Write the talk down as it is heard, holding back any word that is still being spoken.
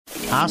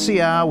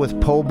RCR with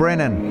Paul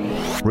Brennan,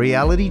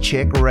 Reality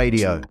Check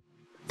Radio.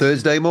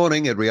 Thursday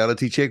morning at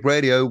Reality Check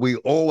Radio, we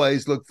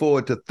always look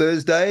forward to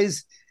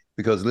Thursdays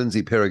because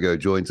Lindsay Perigo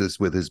joins us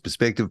with his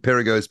perspective,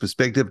 Perigo's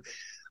perspective.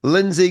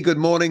 Lindsay, good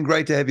morning.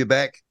 Great to have you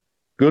back.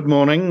 Good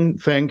morning.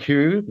 Thank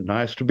you.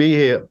 Nice to be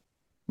here.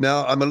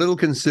 Now, I'm a little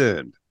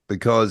concerned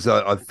because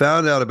I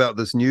found out about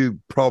this new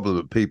problem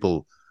that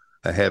people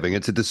are having.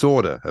 It's a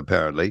disorder,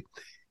 apparently.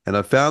 And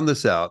I found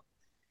this out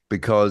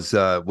because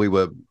we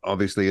were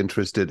obviously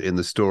interested in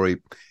the story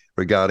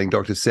regarding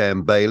Dr.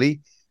 Sam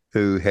Bailey,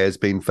 who has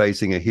been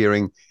facing a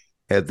hearing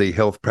at the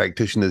Health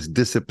Practitioners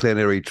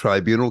Disciplinary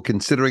Tribunal,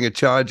 considering a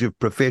charge of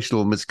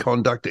professional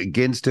misconduct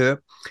against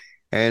her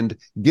and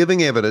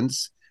giving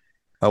evidence,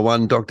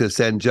 one Dr.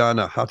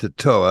 Sanjana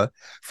Hatatoa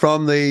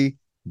from the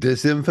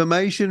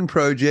Disinformation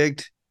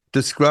Project,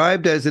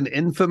 described as an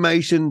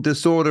information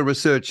disorder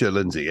researcher,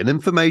 Lindsay, an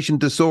information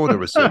disorder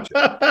researcher.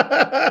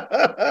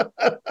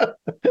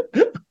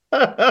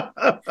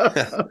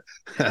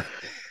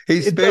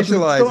 He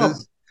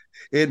specializes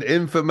in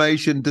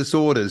information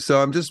disorders.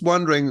 So I'm just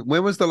wondering,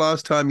 when was the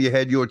last time you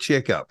had your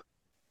checkup?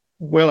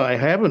 Well, I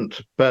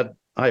haven't, but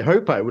I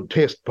hope I would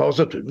test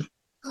positive.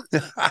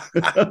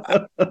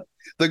 The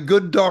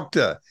good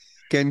doctor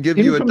can give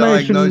you a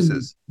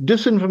diagnosis.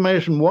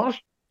 Disinformation what?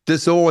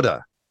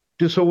 Disorder.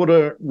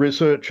 Disorder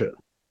researcher.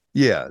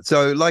 Yeah,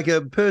 so like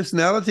a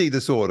personality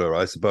disorder,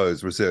 I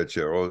suppose,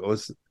 researcher, or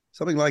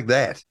something like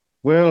that.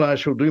 Well, I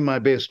shall do my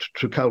best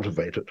to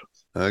cultivate it.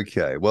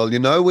 Okay, well, you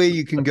know where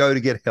you can go to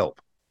get help.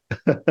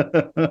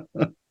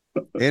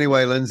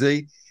 Anyway,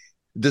 Lindsay,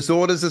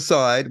 disorders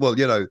aside, well,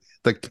 you know,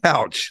 the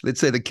couch,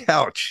 let's say the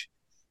couch,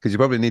 because you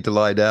probably need to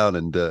lie down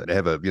and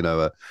have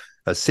a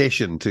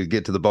session to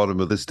get to the bottom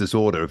of this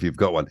disorder if you've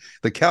got one.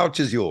 The couch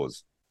is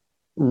yours.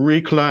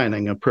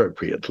 Reclining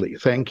appropriately,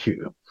 thank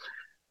you.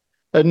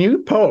 A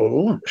new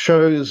poll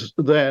shows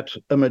that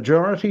a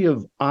majority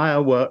of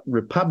Iowa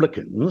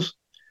Republicans,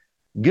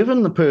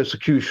 given the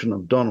persecution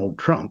of Donald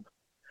Trump,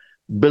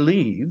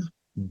 believe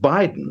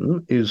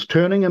Biden is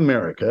turning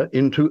America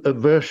into a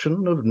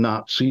version of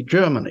Nazi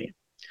Germany.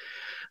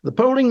 The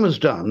polling was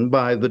done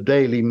by the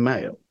Daily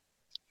Mail.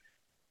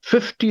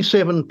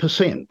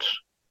 57%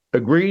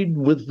 agreed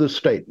with the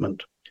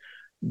statement.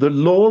 The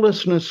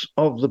lawlessness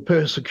of the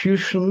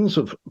persecutions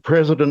of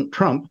President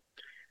Trump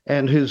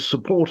and his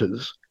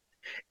supporters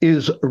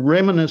is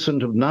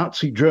reminiscent of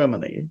Nazi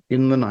Germany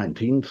in the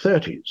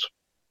 1930s.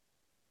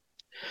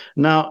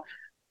 Now,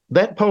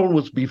 that poll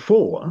was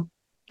before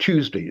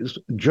Tuesday's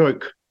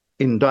joke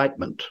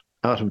indictment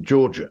out of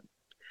Georgia.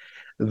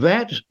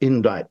 That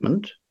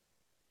indictment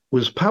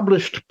was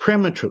published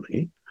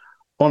prematurely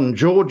on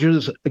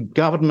Georgia's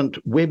government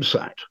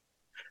website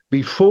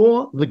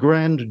before the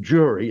grand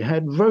jury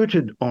had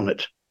voted on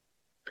it.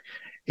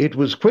 It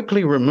was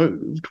quickly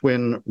removed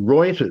when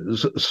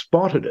Reuters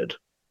spotted it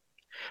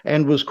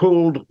and was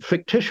called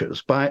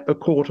fictitious by a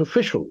court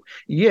official.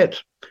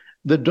 Yet,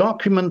 the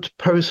document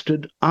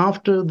posted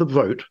after the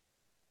vote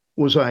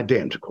was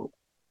identical.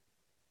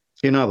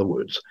 In other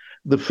words,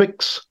 the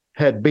fix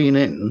had been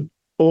in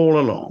all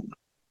along.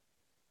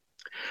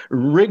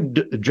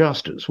 Rigged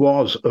justice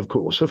was, of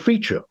course, a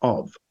feature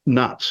of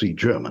Nazi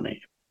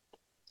Germany.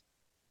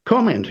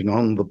 Commenting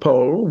on the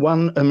poll,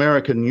 one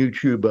American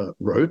YouTuber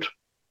wrote,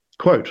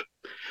 quote,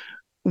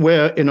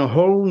 "We're in a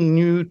whole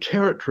new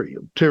territory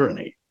of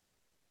tyranny.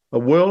 A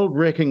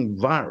world-wrecking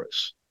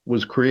virus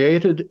was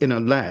created in a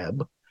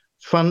lab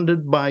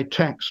funded by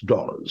tax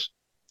dollars.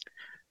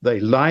 They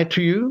lied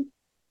to you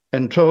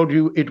and told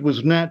you it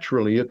was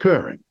naturally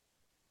occurring.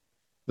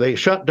 They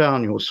shut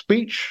down your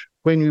speech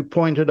when you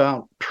pointed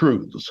out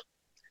truths.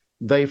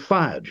 They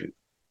fired you.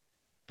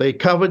 They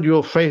covered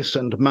your face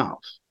and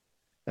mouth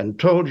and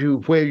told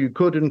you where you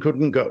could and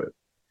couldn't go.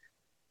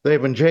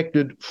 They've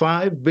injected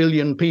 5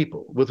 billion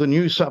people with a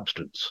new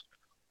substance,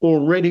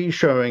 already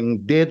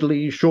showing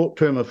deadly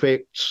short-term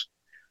effects,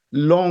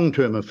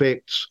 long-term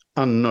effects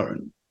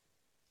unknown.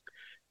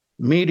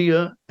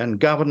 Media and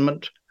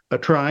government are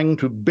trying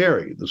to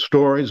bury the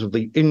stories of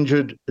the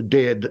injured,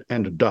 dead,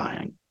 and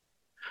dying.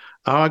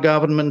 Our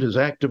government is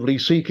actively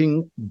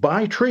seeking,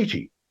 by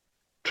treaty,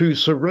 to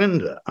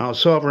surrender our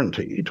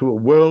sovereignty to a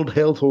World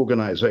Health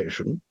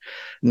Organization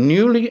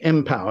newly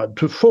empowered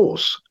to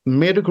force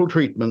medical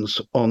treatments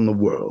on the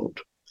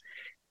world.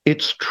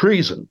 It's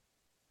treason.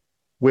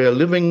 We're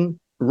living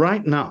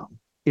right now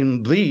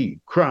in the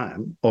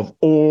crime of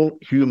all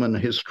human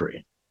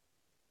history."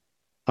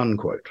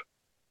 Unquote.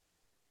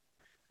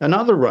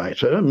 Another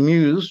writer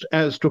mused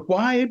as to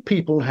why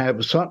people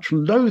have such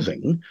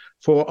loathing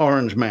for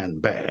Orange Man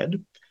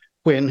Bad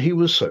when he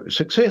was so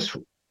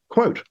successful.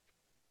 Quote,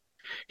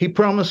 "He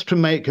promised to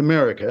make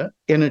America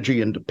energy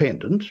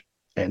independent,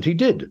 and he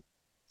did.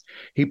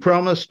 He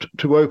promised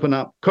to open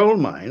up coal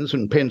mines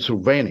in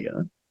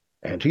Pennsylvania,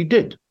 and he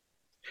did.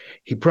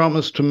 He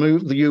promised to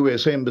move the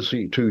US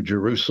Embassy to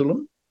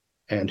Jerusalem,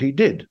 and he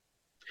did.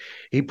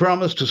 He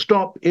promised to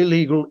stop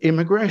illegal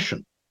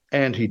immigration,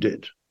 and he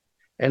did.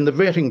 And the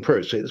vetting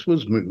process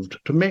was moved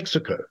to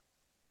Mexico.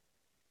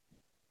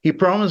 He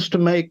promised to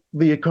make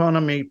the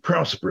economy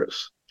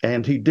prosperous,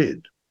 and he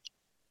did.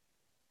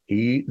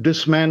 He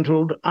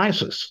dismantled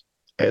ISIS,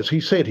 as he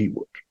said he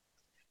would.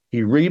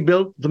 He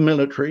rebuilt the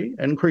military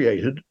and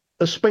created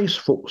a space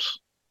force.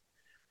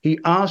 He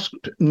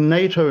asked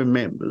NATO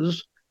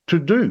members to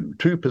do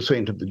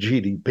 2% of the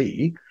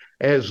GDP,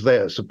 as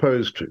they're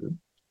supposed to,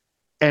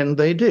 and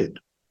they did,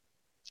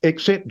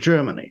 except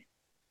Germany.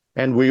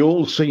 And we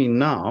all see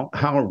now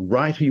how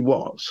right he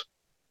was.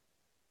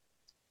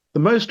 The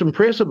most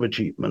impressive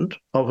achievement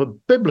of a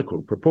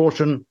biblical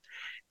proportion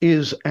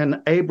is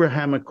an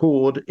Abraham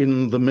Accord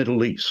in the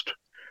Middle East,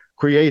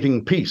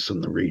 creating peace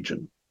in the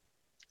region.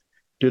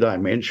 Did I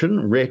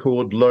mention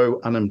record low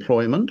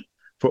unemployment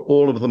for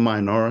all of the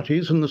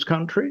minorities in this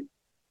country?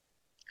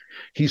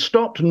 He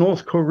stopped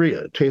North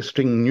Korea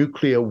testing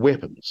nuclear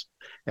weapons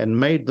and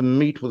made them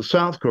meet with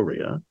South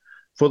Korea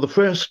for the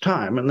first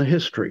time in the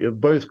history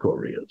of both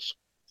Koreas.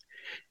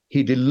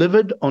 He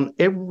delivered on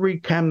every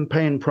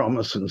campaign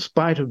promise in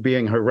spite of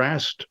being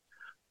harassed,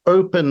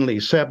 openly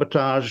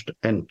sabotaged,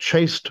 and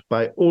chased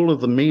by all of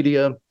the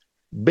media,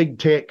 big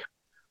tech,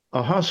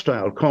 a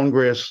hostile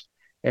Congress,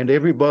 and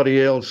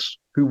everybody else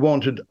who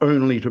wanted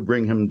only to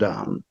bring him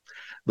down.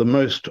 The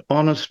most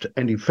honest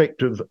and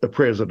effective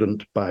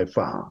president by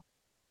far.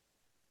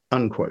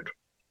 Unquote.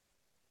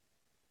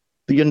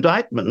 The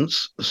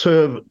indictments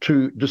serve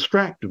to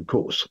distract, of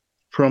course,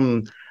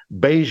 from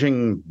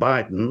Beijing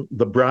Biden,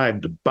 the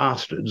bribed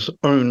bastard's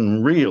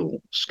own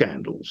real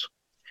scandals.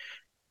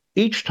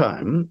 Each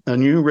time a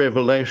new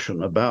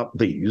revelation about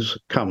these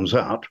comes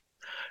out,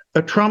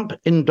 a Trump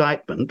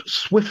indictment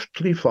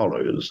swiftly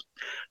follows,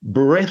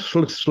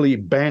 breathlessly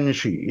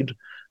bansheed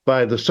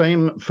by the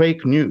same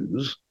fake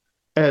news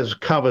as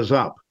covers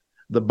up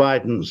the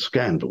Biden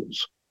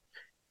scandals.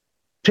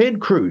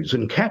 Ted Cruz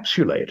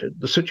encapsulated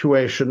the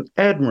situation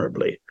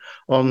admirably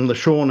on the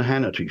Sean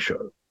Hannity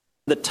show.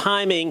 The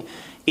timing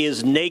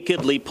is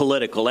nakedly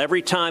political.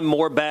 Every time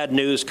more bad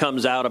news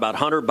comes out about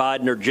Hunter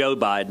Biden or Joe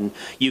Biden,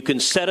 you can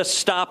set a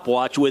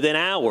stopwatch within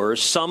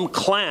hours. Some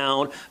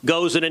clown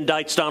goes and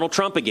indicts Donald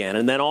Trump again.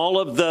 And then all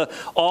of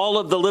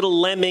the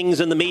little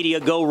lemmings in the media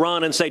go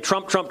run and say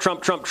Trump, Trump,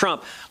 Trump, Trump,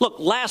 Trump. Look,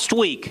 last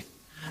week,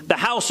 the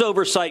House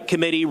Oversight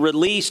Committee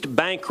released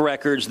bank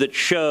records that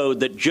showed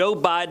that Joe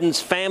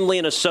Biden's family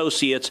and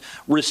associates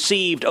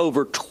received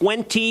over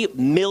 $20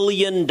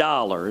 million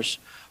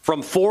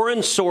from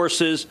foreign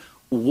sources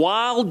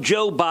while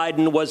Joe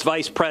Biden was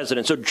vice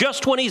president. So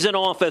just when he's in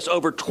office,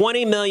 over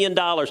 $20 million.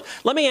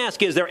 Let me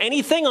ask you, is there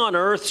anything on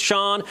earth,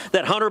 Sean,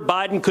 that Hunter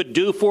Biden could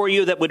do for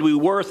you that would be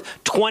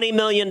worth $20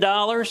 million?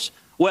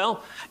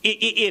 Well,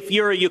 if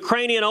you're a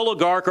Ukrainian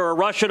oligarch or a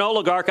Russian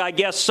oligarch, I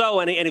guess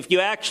so. And if you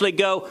actually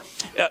go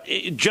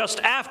just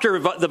after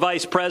the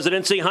vice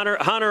presidency,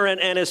 Hunter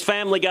and his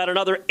family got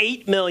another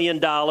 $8 million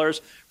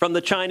from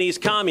the Chinese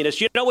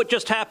communists. You know what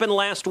just happened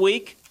last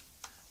week?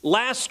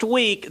 Last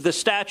week, the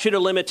statute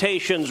of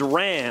limitations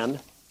ran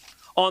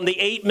on the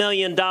 $8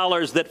 million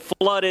that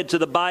flooded to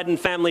the Biden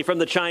family from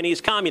the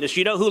Chinese communists.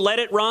 You know who let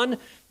it run?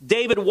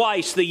 David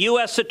Weiss, the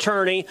U.S.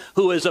 attorney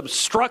who is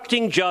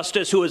obstructing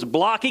justice, who is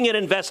blocking an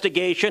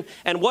investigation.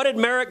 And what did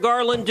Merrick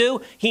Garland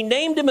do? He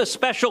named him a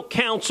special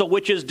counsel,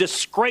 which is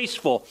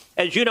disgraceful.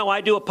 As you know, I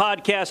do a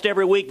podcast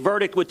every week,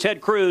 Verdict with Ted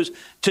Cruz.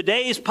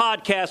 Today's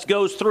podcast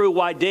goes through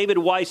why David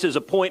Weiss's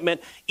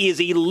appointment is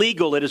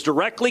illegal. It is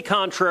directly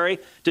contrary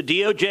to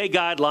DOJ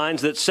guidelines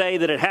that say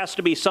that it has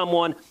to be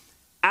someone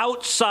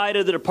outside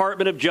of the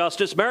Department of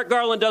Justice. Merrick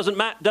Garland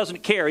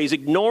doesn't care. He's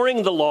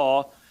ignoring the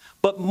law.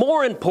 But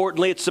more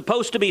importantly, it's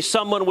supposed to be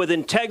someone with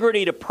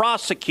integrity to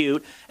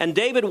prosecute. And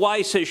David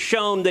Weiss has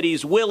shown that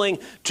he's willing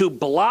to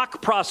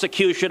block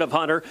prosecution of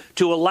Hunter,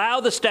 to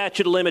allow the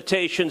statute of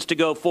limitations to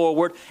go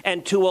forward,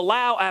 and to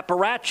allow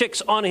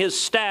apparatchiks on his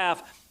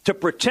staff to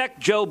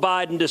protect Joe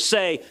Biden, to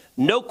say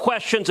no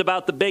questions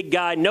about the big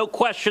guy, no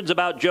questions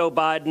about Joe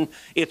Biden.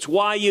 It's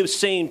why you've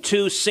seen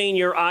two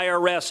senior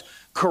IRS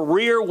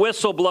career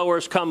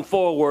whistleblowers come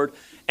forward.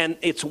 And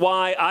it's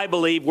why I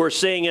believe we're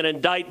seeing an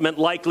indictment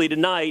likely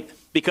tonight,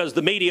 because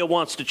the media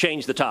wants to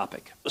change the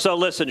topic. So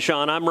listen,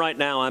 Sean,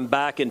 I'm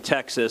back in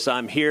Texas.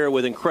 I'm here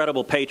with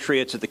incredible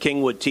patriots at the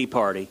Kingwood Tea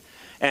Party.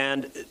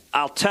 And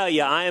I'll tell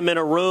you, I am in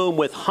a room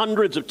with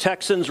hundreds of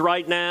Texans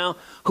right now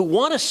who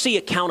want to see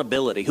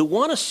accountability, who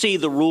want to see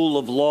the rule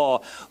of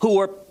law, who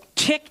are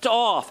ticked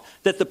off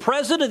that the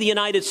President of the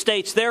United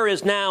States, there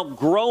is now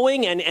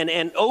growing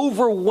and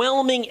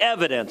overwhelming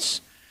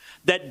evidence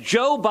that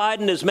Joe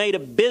Biden has made a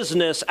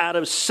business out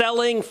of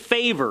selling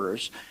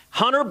favors.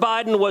 Hunter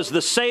Biden was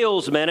the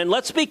salesman. And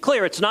let's be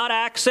clear, it's not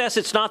access.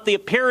 It's not the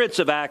appearance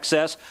of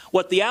access.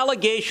 What the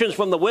allegations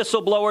from the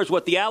whistleblowers,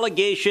 what the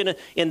allegation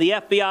in the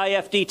FBI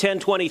FD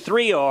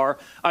 1023 are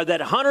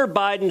that Hunter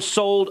Biden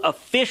sold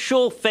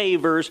official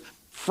favors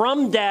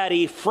from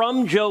Daddy,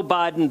 from Joe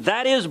Biden.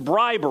 That is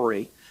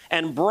bribery.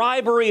 And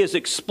bribery is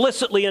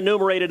explicitly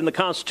enumerated in the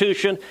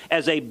Constitution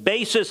as a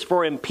basis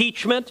for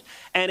impeachment.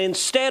 And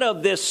instead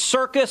of this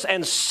circus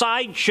and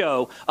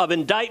sideshow of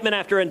indictment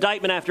after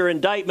indictment after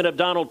indictment of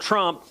Donald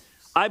Trump,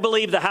 I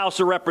believe the House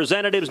of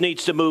Representatives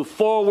needs to move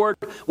forward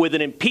with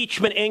an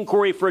impeachment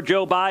inquiry for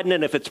Joe Biden.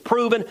 And if it's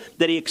proven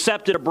that he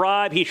accepted a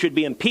bribe, he should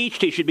be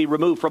impeached. He should be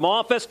removed from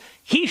office.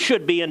 He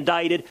should be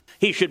indicted.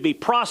 He should be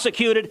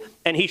prosecuted,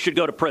 and he should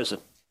go to prison.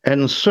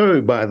 And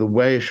so, by the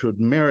way, should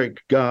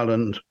Merrick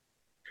Garland,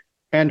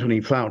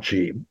 Anthony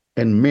Fauci,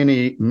 and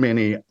many,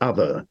 many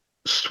other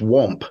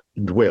swamp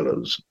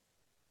dwellers.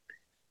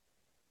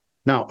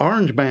 Now,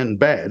 Orange Man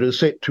Bad is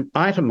set to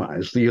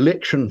itemize the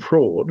election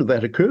fraud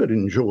that occurred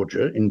in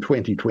Georgia in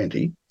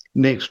 2020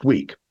 next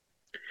week.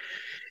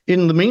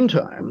 In the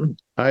meantime,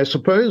 I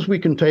suppose we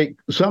can take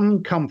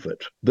some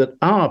comfort that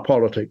our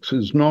politics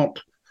is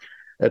not,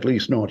 at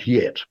least not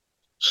yet,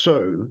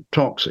 so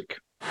toxic.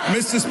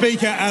 Mr.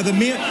 Speaker,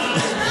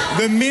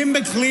 the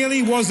member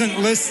clearly wasn't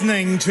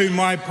listening to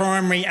my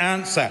primary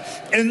answer.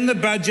 In the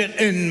budget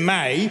in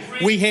May,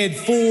 we had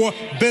 $4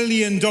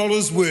 billion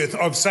worth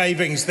of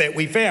savings that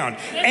we found.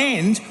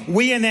 And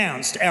we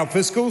announced our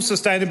Fiscal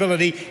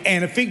Sustainability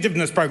and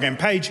Effectiveness Program,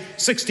 page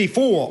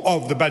 64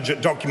 of the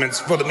budget documents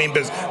for the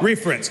member's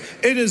reference.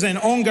 It is an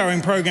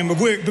ongoing program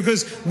of work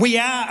because we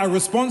are a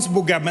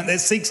responsible government that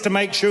seeks to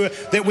make sure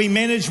that we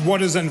manage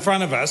what is in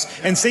front of us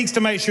and seeks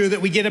to make sure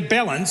that we get a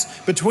balance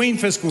between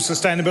fiscal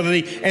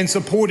sustainability and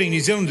supporting New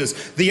Zealanders.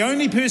 The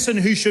only person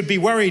who should be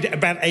worried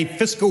about a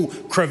fiscal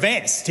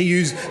crevasse, to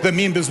use the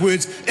member's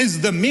words,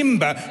 is the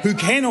member who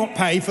cannot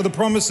pay for the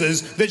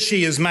promises that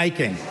she is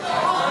making.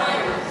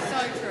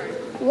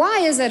 Why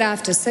is it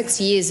after 6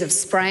 years of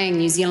spraying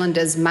New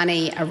Zealanders'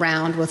 money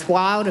around with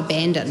wild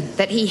abandon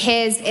that he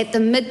has, at the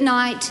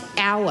midnight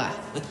hour,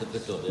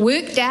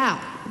 worked out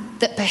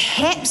that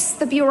perhaps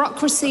the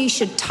bureaucracy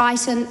should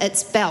tighten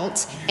its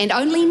belt and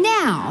only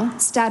now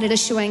started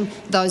issuing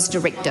those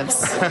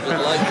directives?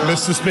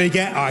 Mr.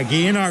 Speaker,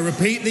 again, I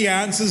repeat the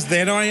answers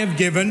that I have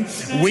given.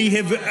 We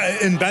have,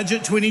 in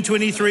Budget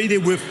 2023, there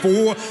were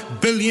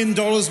 $4 billion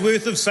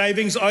worth of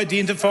savings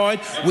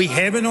identified. We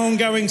have an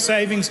ongoing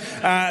savings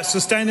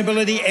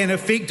sustainability and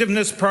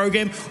effectiveness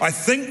program. I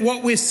think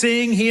what we're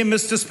seeing here,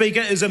 Mr. Speaker,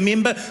 is a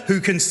member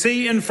who can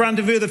see in front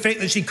of her the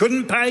fact that she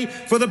couldn't pay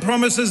for the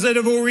promises that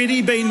have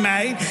already been made.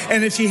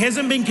 And if she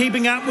hasn't been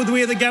keeping up with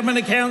where the government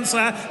accounts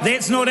are,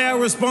 that's not our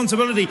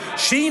responsibility.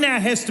 She now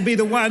has to be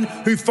the one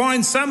who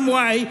finds some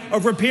way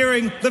of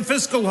repairing the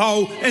fiscal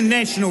hole in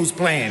National's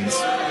plans.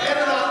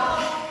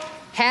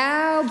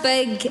 How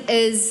big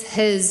is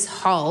his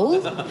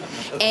hole?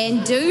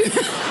 And do...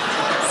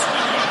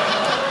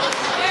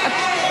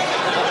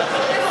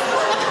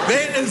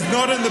 That is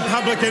not in the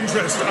public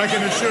interest, I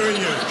can assure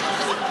you.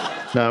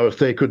 Now, if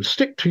they could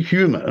stick to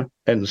humour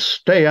and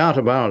stay out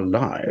of our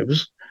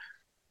lives,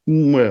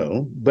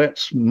 well,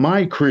 that's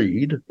my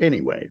creed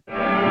anyway.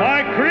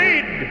 My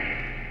creed,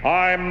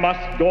 I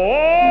must go on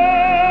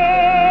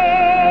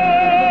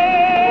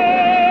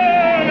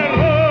and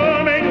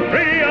roaming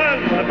free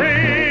as the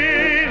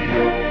breeze.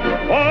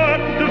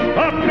 What's to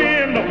stop me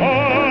in the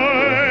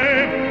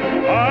void?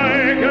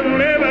 I can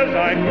live as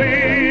I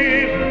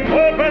please.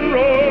 Open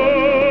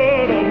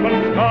road,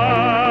 open sky.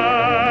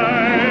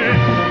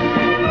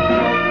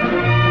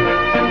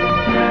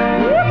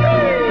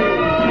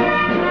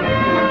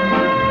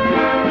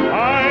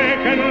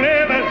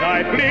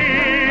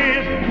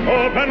 Please,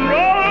 open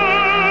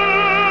road,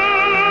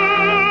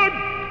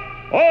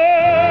 open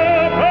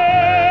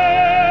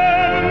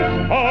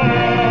sky.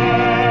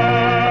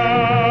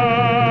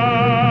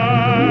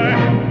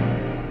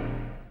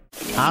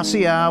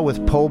 RCR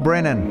with Paul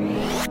Brennan,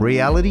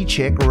 Reality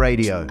Check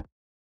Radio.